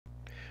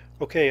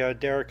Okay,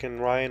 Derek and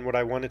Ryan, what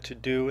I wanted to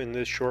do in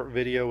this short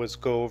video is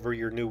go over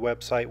your new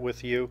website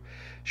with you,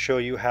 show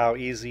you how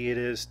easy it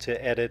is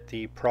to edit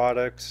the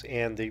products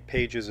and the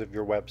pages of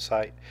your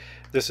website.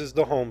 This is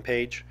the home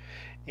page,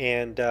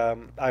 and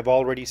I've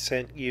already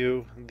sent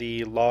you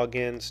the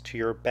logins to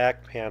your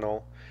back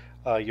panel,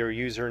 your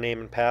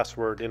username and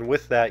password, and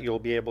with that you'll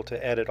be able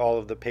to edit all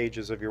of the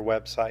pages of your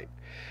website.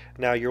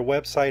 Now your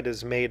website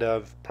is made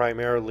of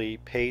primarily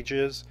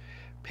pages.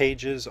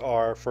 Pages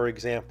are, for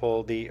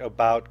example, the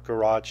About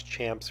Garage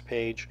Champs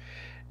page,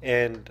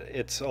 and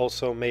it's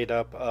also made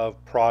up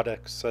of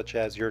products such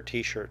as your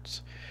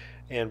t-shirts.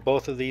 And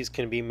both of these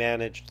can be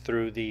managed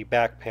through the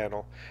back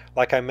panel.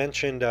 Like I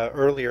mentioned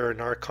earlier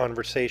in our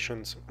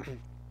conversations,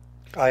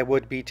 I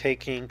would be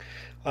taking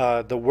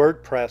the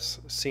WordPress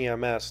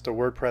CMS, the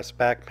WordPress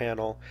back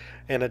panel,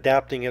 and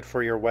adapting it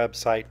for your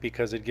website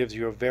because it gives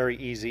you a very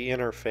easy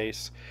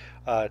interface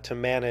to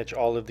manage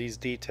all of these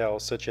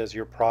details such as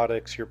your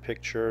products, your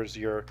pictures,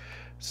 your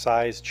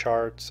size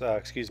charts,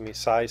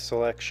 size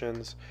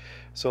selections.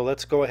 So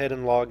let's go ahead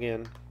and log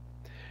in.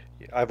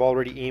 I've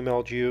already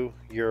emailed you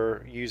your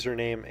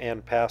username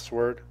and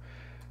password,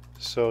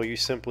 so you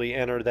simply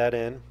enter that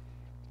in.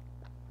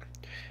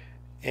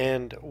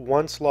 And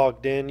once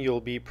logged in, you'll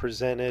be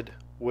presented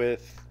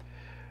with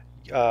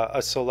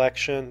a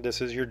selection. This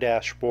is your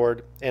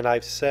dashboard, and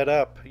I've set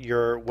up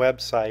your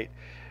website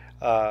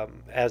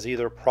as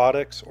either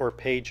products or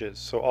pages.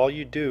 So all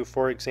you do,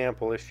 for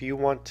example, if you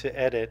want to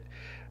edit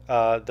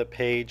the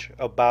page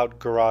About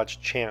Garage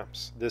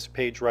Champs, this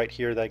page right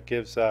here that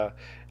gives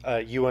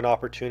you an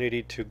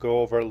opportunity to go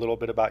over a little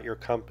bit about your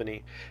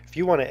company. If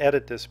you want to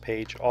edit this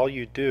page, all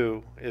you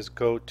do is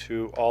go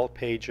to All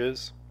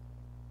Pages,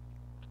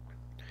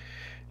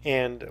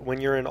 and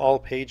when you're in All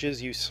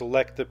Pages, you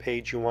select the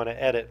page you want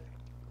to edit.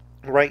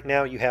 Right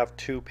now you have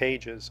two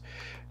pages.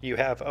 You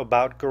have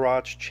About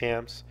Garage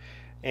Champs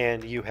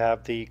and you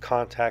have the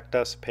Contact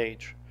Us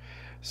page.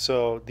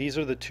 So these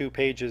are the two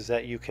pages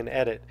that you can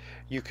edit.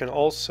 You can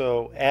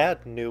also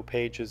add new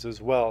pages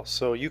as well.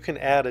 So you can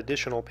add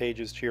additional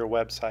pages to your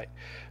website.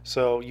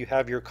 So you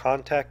have your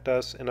Contact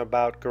Us and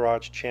About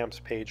Garage Champs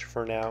page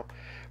for now.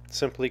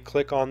 Simply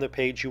click on the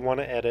page you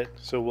want to edit.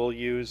 So we'll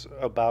use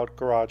About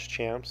Garage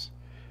Champs.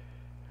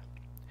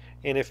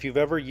 And if you've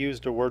ever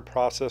used a word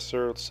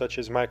processor such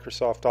as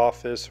Microsoft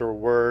Office or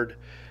Word,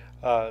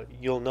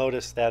 you'll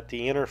notice that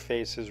the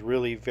interface is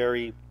really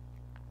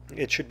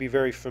it should be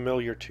very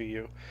familiar to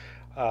you.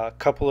 A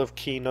couple of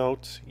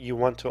keynotes: you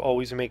want to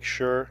always make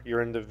sure you're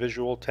in the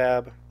Visual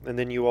tab, and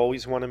then you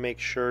always want to make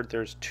sure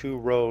there's 2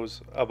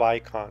 rows of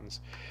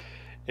icons.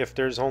 If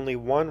there's only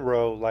 1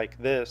 row like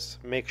this,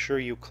 make sure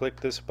you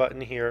click this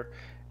button here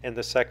and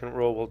the second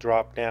row will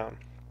drop down.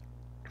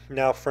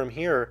 Now from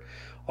here,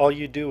 all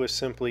you do is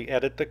simply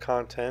edit the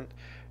content.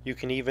 You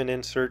can even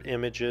insert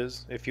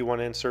images if you want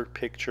to insert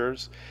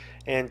pictures.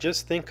 And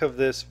just think of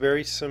this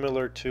very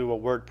similar to a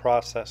word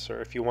processor.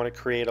 If you want to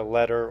create a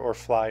letter or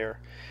flyer,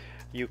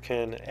 you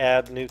can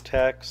add new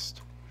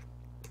text.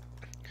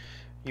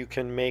 You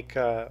can make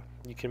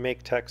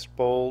text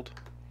bold.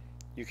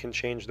 You can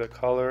change the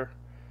color.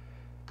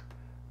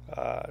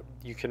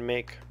 You can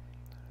make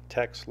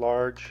text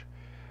large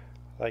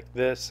like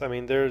this. I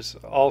mean, there's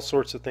all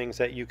sorts of things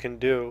that you can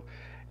do,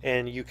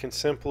 and you can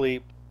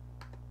simply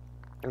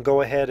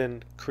go ahead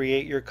and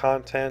create your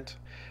content.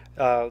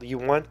 You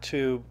want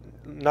to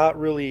not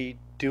really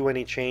do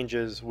any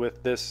changes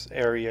with this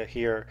area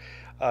here.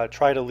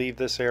 Try to leave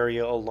this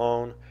area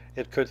alone.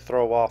 It could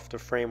throw off the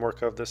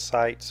framework of the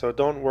site, so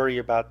don't worry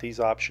about these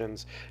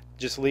options.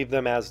 Just leave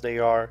them as they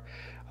are.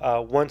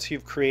 Once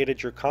you've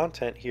created your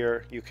content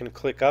here, you can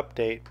click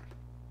Update,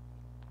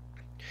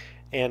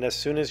 and as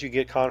soon as you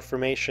get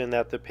confirmation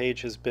that the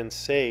page has been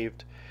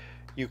saved,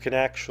 you can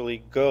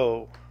actually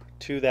go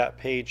to that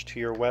page to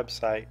your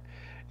website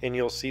and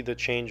you'll see the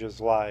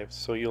changes live.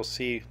 So you'll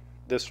see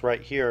this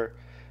right here.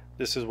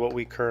 This is what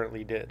we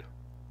currently did.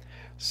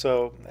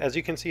 So as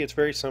you can see, it's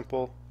very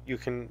simple. You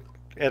can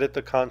edit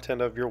the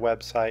content of your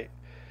website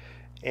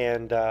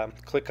and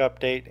click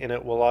Update, and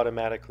it will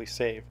automatically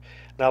save.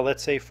 Now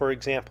let's say, for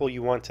example,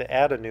 you want to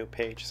add a new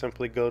page.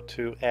 Simply go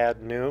to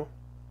Add New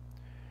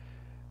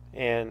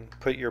and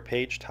put your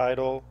page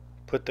title,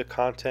 put the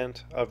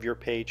content of your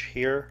page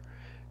here,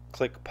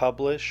 click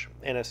Publish,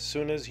 and as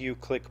soon as you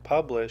click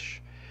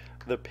Publish,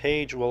 the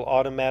page will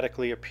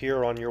automatically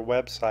appear on your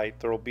website.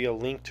 There will be a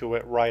link to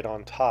it right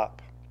on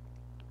top.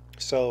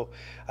 So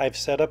I've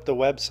set up the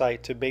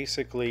website to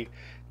basically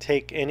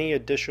take any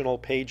additional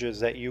pages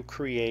that you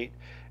create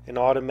and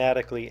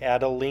automatically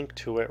add a link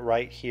to it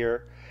right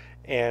here,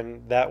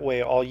 and that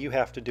way all you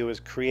have to do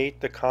is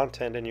create the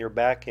content in your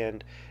back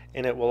end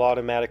and it will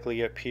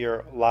automatically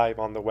appear live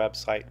on the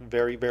website.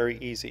 Very, very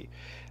easy.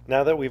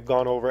 Now that we've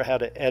gone over how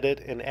to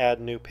edit and add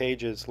new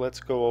pages, let's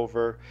go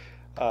over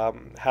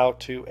how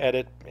to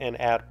edit and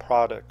add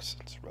products.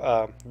 It's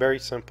very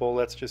simple.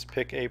 Let's just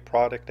pick a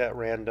product at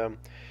random.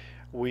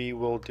 We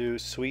will do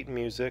Sweet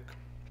Music,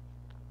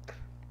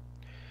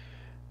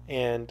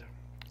 and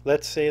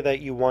let's say that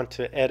you want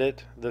to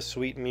edit the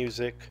Sweet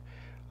Music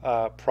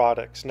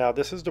products. Now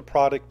this is the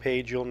product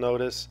page. You'll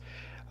notice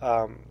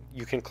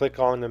you can click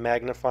on the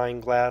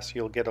magnifying glass.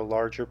 You'll get a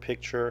larger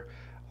picture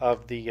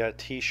of the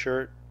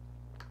t-shirt.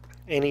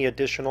 Any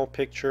additional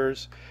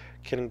pictures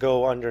can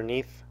go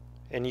underneath,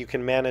 and you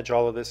can manage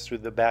all of this through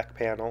the back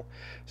panel.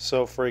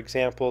 So for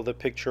example, the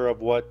picture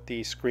of what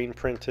the screen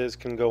print is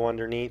can go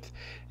underneath.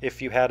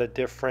 If you had a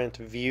different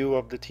view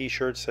of the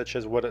t-shirt, such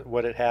as what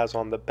it has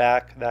on the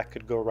back, that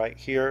could go right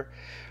here.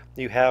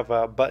 You have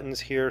buttons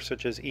here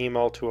such as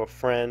email to a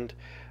friend.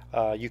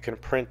 You can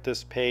print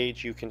this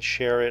page, you can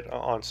share it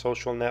on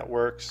social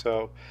networks.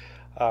 So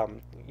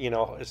you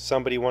know, if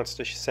somebody wants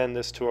to send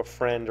this to a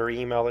friend or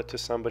email it to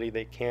somebody,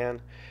 they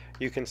can.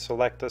 You can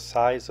select the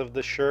size of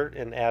the shirt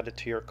and add it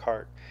to your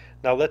cart.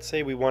 Now let's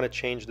say we want to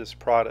change this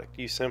product.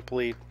 You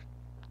simply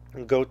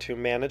go to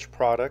Manage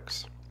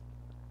Products,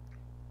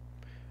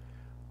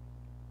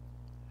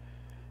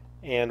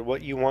 and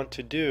what you want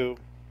to do,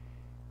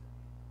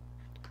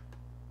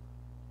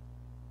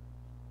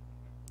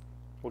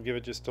 we'll give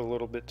it just a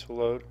little bit to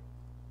load.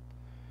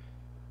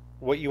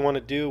 What you want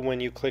to do when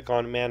you click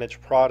on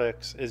Manage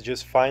Products is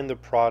just find the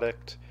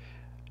product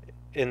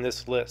in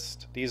this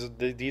list.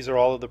 These are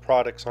all of the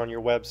products on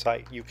your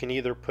website. You can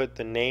either put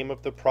the name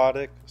of the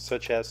product,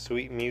 such as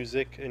Sweet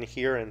Music, in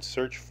here and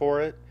search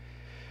for it,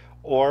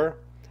 or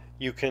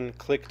you can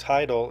click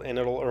Title and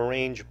it'll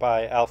arrange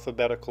by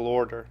alphabetical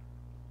order.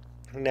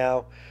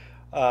 Now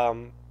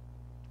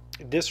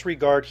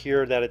disregard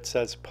here that it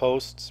says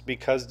posts,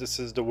 because this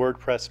is the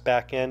WordPress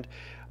backend.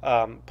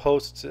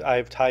 Posts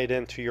I've tied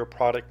into your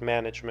product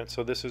management,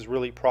 so this is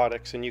really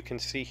products, and you can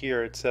see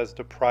here it says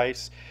the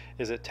price,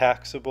 is it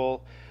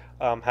taxable,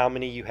 how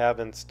many you have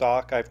in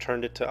stock. I've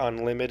turned it to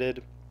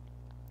unlimited,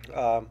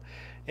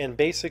 and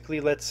basically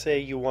let's say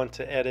you want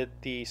to edit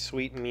the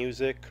Sweet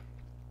Music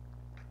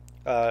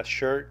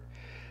shirt.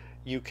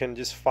 You can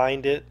just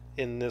find it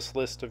in this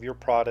list of your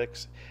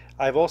products.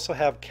 I've also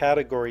have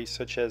categories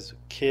such as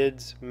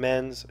kids,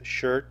 men's,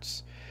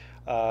 shirts.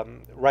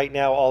 Right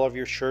now all of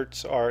your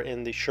shirts are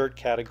in the shirt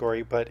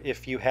category, but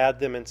if you had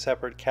them in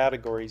separate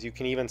categories, you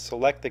can even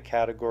select the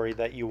category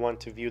that you want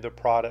to view the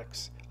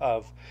products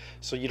of.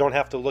 So you don't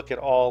have to look at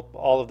all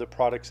of the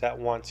products at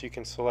once. You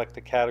can select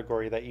the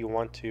category that you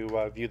want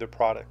to view the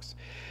products.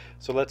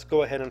 So let's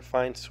go ahead and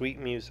find Sweet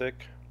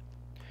Music.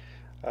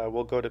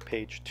 We'll go to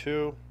page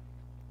 2.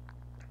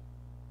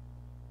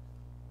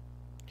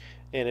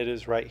 And it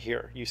is right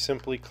here. You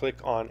simply click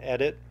on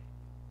Edit,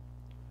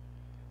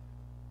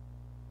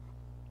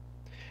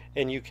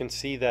 and you can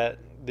see that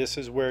this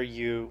is where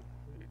you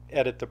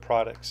edit the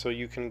product. So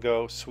you can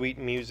go Sweet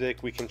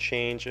Music, we can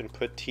change and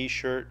put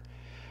t-shirt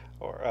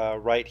or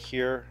right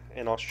here,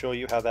 and I'll show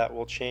you how that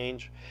will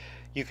change.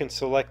 You can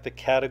select the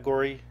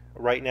category.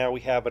 Right now we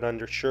have it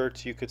under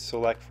shirts. You could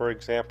select, for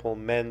example,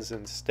 men's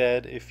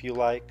instead if you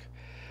like.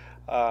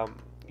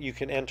 You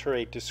can enter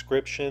a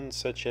description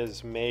such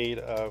as made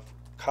of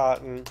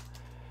cotton,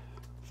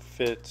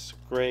 fits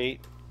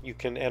great. You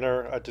can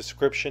enter a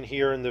description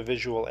here in the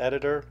visual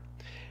editor,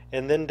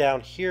 and then down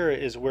here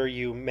is where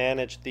you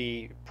manage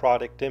the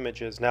product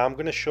images. Now I'm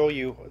going to show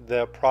you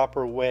the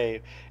proper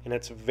way, and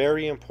it's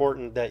very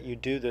important that you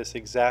do this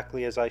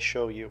exactly as I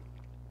show you.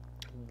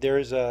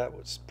 There's a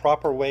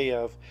proper way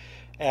of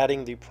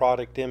adding the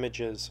product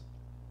images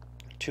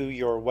to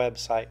your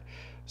website.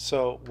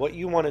 So what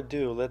you want to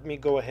do, let me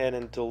go ahead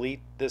and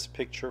delete this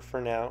picture for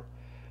now.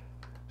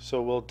 So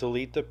we'll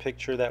delete the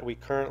picture that we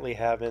currently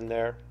have in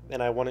there,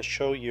 and I want to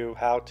show you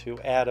how to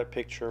add a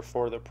picture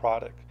for the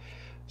product.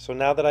 So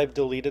now that I've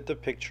deleted the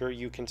picture,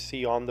 you can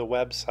see on the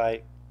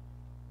website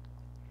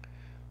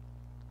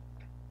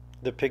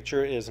the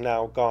picture is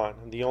now gone.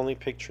 The only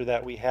picture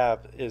that we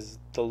have is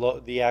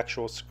the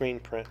actual screen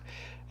print,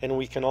 and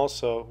we can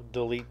also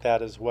delete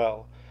that as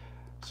well.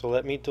 So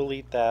let me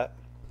delete that,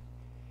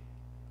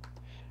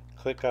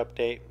 click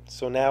Update.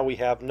 So now we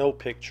have no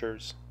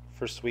pictures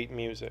for Sweet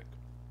Music.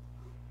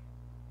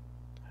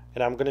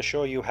 And I'm going to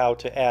show you how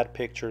to add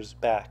pictures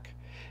back.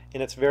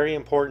 And it's very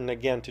important,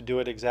 again, to do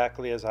it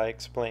exactly as I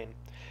explained.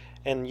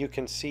 And you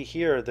can see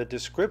here the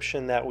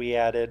description that we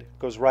added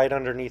goes right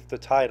underneath the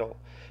title.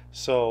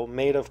 So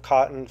made of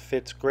cotton,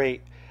 fits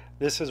great.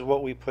 This is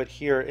what we put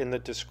here in the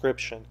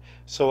description.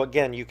 So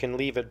again, you can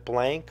leave it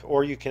blank,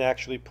 or you can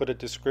actually put a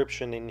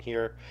description in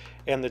here,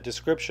 and the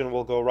description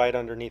will go right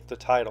underneath the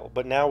title.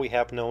 But now we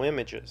have no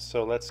images,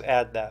 so let's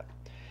add that.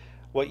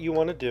 What you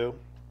want to do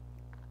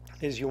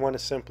is you want to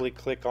simply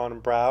click on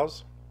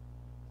Browse,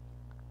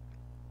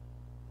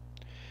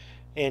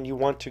 and you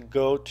want to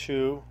go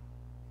to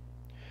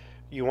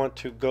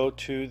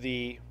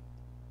the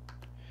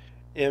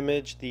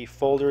image, the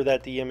folder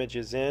that the image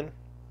is in.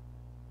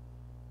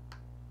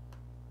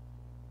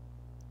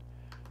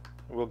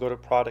 We'll go to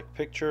Product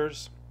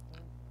Pictures,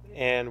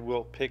 and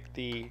we'll pick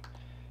the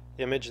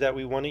image that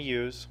we want to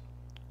use.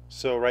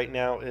 So right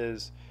now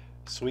is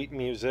Sweet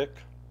Music.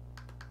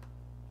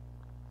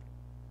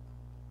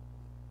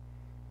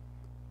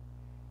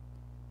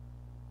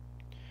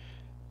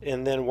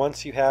 And then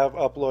once you have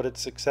uploaded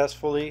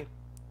successfully,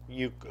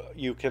 you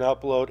can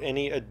upload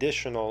any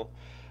additional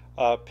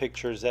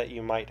pictures that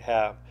you might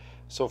have.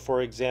 So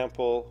for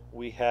example,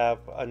 we have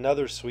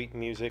another Sweet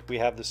Music. We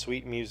have the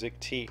Sweet Music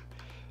T.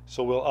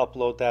 So we'll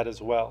upload that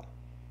as well.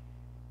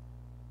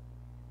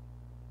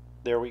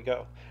 There we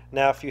go.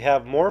 Now if you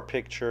have more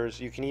pictures,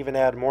 you can even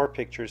add more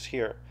pictures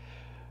here.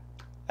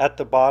 At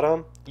the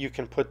bottom, you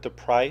can put the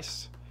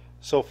price.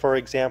 So for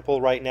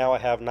example, right now I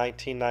have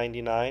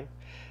 $19.99.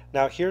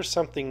 Now here's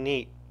something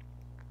neat.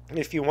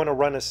 If you want to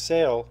run a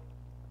sale,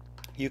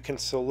 you can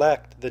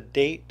select the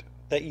date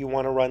that you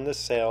want to run the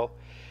sale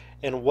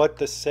and what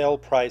the sale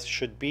price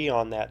should be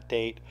on that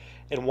date.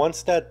 And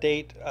once that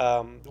date,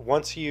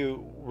 once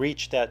you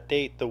reach that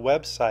date, the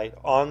website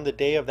on the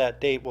day of that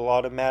date will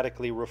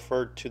automatically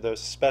refer to the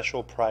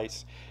special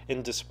price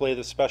and display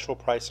the special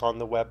price on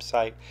the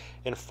website.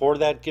 And for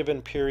that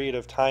given period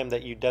of time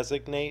that you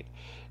designate,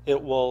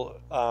 it will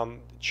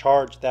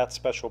charge that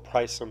special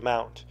price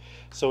amount.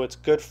 So it's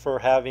good for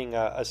having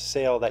a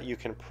sale that you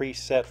can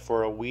preset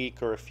for a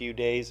week or a few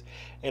days.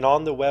 And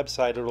on the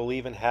website, it'll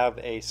even have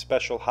a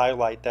special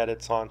highlight that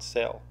it's on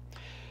sale.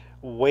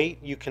 Weight,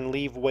 you can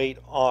leave weight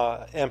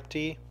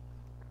empty,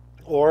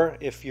 or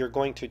if you're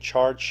going to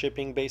charge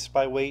shipping based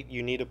by weight,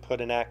 you need to put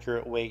an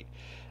accurate weight.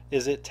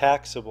 Is it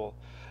taxable?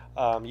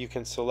 You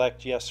can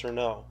select yes or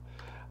no.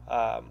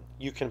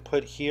 You can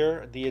put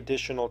here the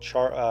additional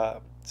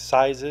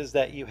sizes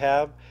that you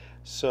have.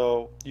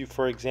 So you,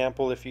 for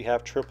example, if you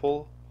have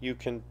triple, you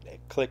can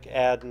click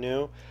add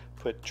new,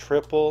 put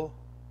triple,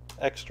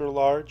 extra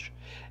large.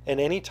 And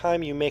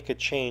anytime you make a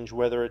change,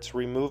 whether it's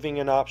removing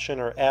an option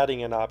or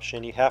adding an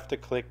option, you have to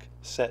click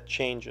set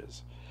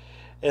changes.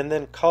 And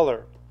then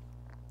color,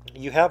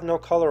 you have no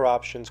color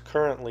options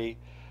currently.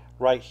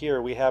 Right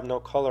here we have no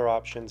color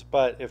options,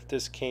 but if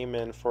this came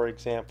in, for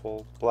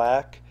example,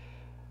 black,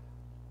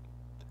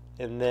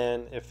 and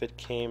then if it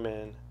came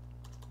in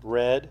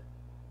red,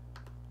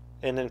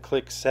 and then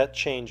click set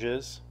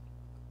changes.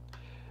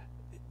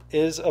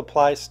 Is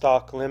apply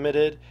stock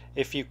limited?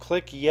 If you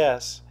click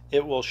yes,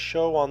 it will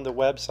show on the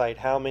website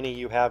how many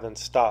you have in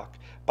stock.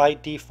 By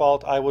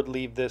default, I would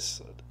leave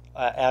this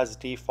as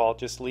default,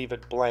 just leave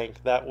it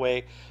blank. That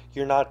way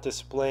you're not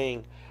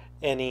displaying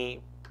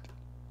any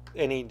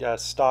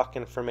stock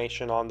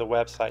information on the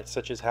website,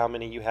 such as how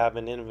many you have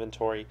in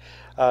inventory.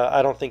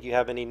 I don't think you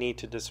have any need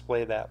to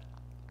display that.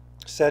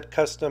 Set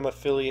custom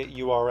affiliate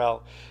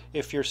URL.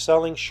 If you're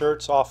selling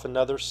shirts off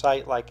another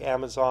site like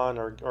Amazon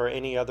or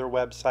any other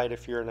website,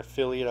 if you're an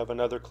affiliate of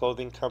another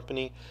clothing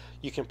company,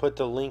 you can put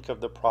the link of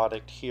the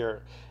product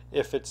here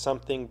if it's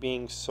something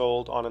being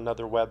sold on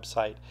another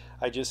website.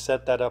 I just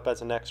set that up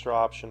as an extra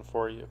option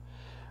for you.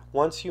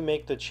 Once you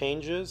make the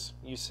changes,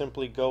 you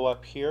simply go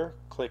up here,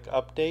 click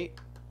update,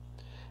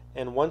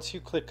 and once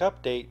you click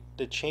update,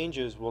 the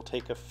changes will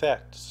take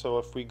effect. So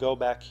if we go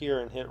back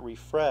here and hit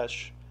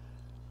refresh,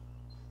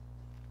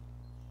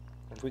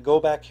 if we go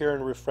back here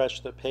and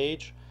refresh the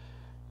page,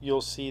 you'll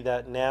see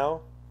that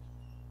now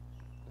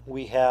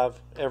we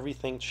have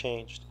everything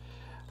changed.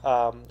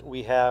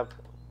 We have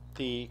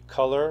the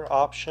color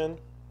option,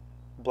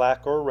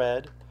 black or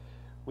red.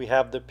 We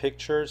have the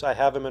pictures. I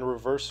have them in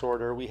reverse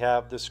order. We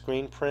have the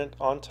screen print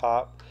on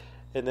top,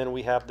 and then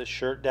we have the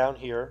shirt down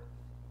here.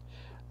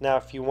 Now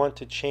if you want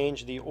to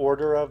change the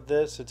order of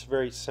this, it's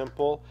very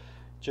simple.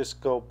 Just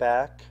go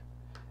back,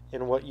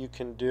 and what you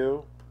can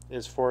do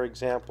is, for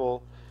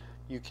example,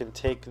 you can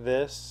take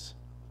this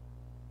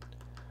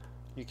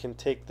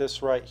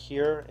right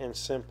here and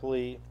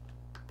simply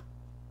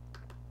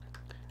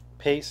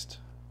paste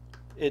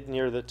it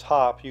near the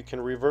top. You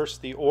can reverse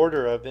the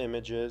order of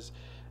images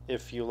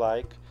if you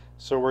like.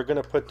 So we're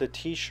going to put the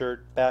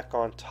t-shirt back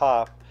on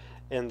top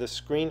and the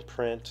screen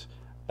print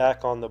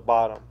back on the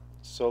bottom.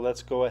 So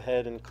let's go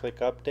ahead and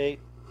click update.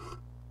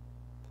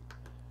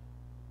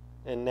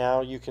 And now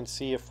you can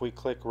see if we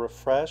click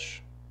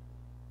refresh,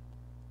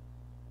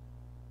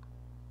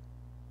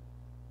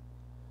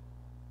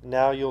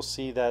 now you'll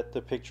see that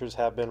the pictures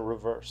have been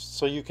reversed.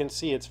 So you can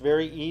see it's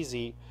very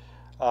easy.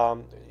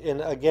 And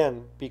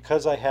again,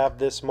 because I have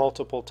this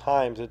multiple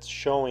times, it's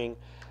showing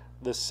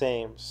the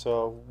same.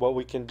 So what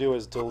we can do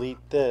is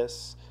delete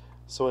this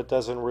so it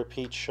doesn't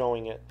repeat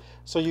showing it.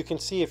 So you can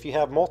see if you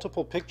have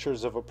multiple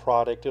pictures of a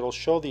product, it'll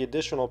show the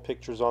additional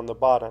pictures on the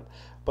bottom.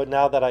 But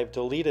now that I've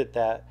deleted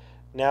that,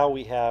 now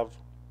we have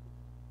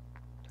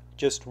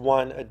just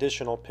one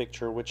additional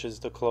picture, which is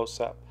the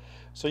close-up.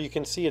 So you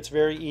can see it's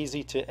very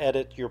easy to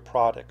edit your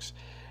products.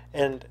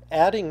 And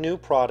adding new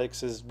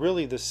products is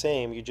really the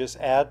same. You just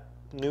add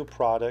new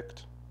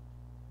product,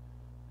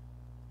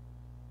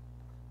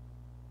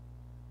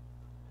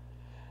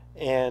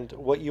 and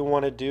what you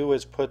want to do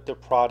is put the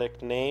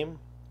product name,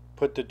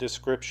 put the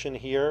description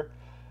here,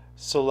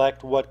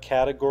 select what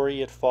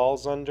category it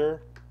falls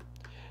under,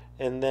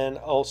 and then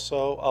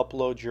also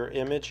upload your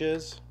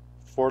images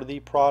for the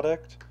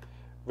product.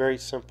 Very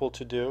simple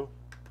to do.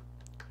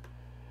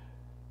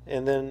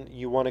 And then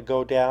you want to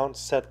go down,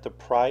 set the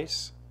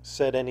price,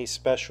 set any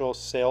special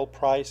sale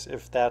price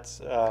if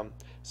that's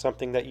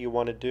something that you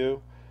want to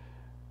do.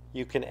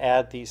 You can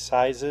add these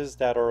sizes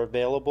that are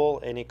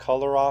available, any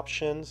color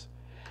options,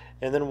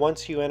 And then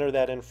once you enter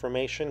that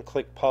information,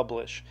 click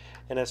publish.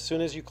 And as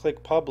soon as you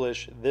click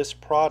publish, this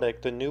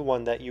product, the new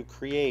one that you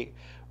create,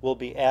 will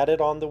be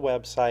added on the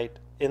website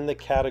in the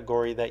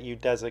category that you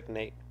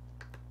designate.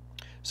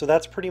 So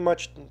that's pretty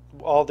much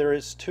all there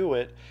is to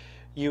it.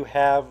 You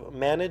have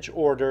manage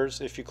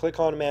orders. If you click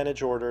on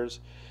manage orders,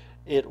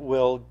 it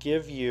will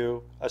give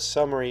you a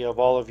summary of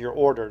all of your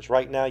orders.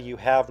 Right now you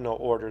have no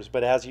orders,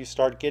 but as you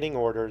start getting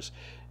orders,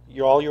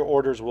 all your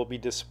orders will be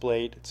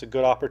displayed. It's a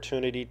good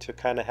opportunity to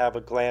kind of have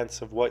a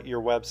glance of what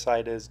your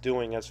website is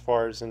doing as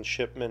far as in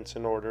shipments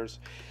and orders.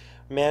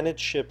 Manage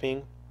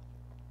shipping.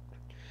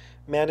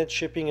 Manage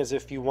shipping is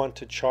if you want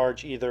to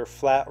charge either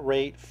flat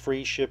rate,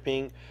 free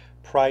shipping,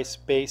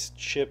 price-based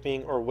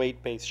shipping, or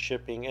weight-based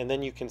shipping, and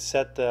then you can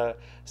set the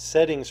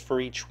settings for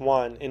each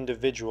one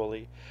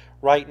individually.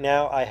 Right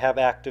now I have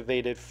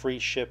activated free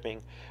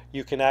shipping.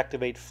 You can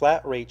activate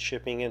flat rate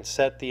shipping and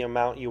set the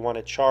amount you want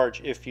to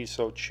charge if you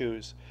so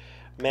choose.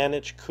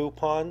 Manage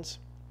coupons.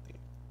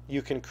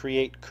 You can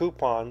create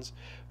coupons.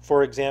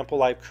 For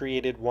example, I've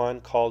created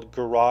one called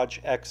Garage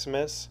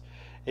Xmas.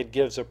 It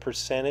gives a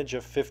percentage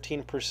of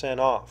 15%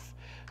 off.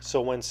 So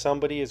when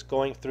somebody is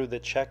going through the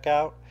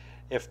checkout,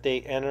 if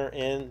they enter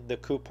in the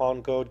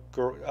coupon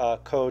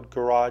code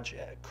Garage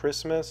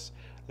Christmas,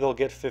 they'll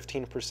get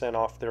 15%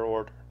 off their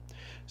order.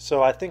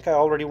 So I think I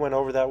already went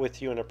over that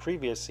with you in a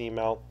previous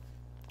email,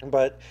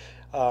 but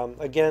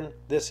again,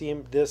 this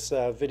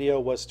video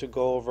was to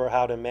go over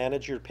how to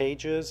manage your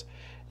pages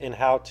and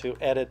how to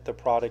edit the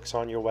products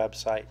on your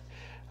website.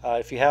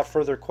 If you have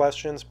further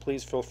questions,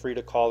 please feel free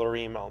to call or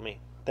email me.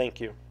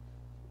 Thank you.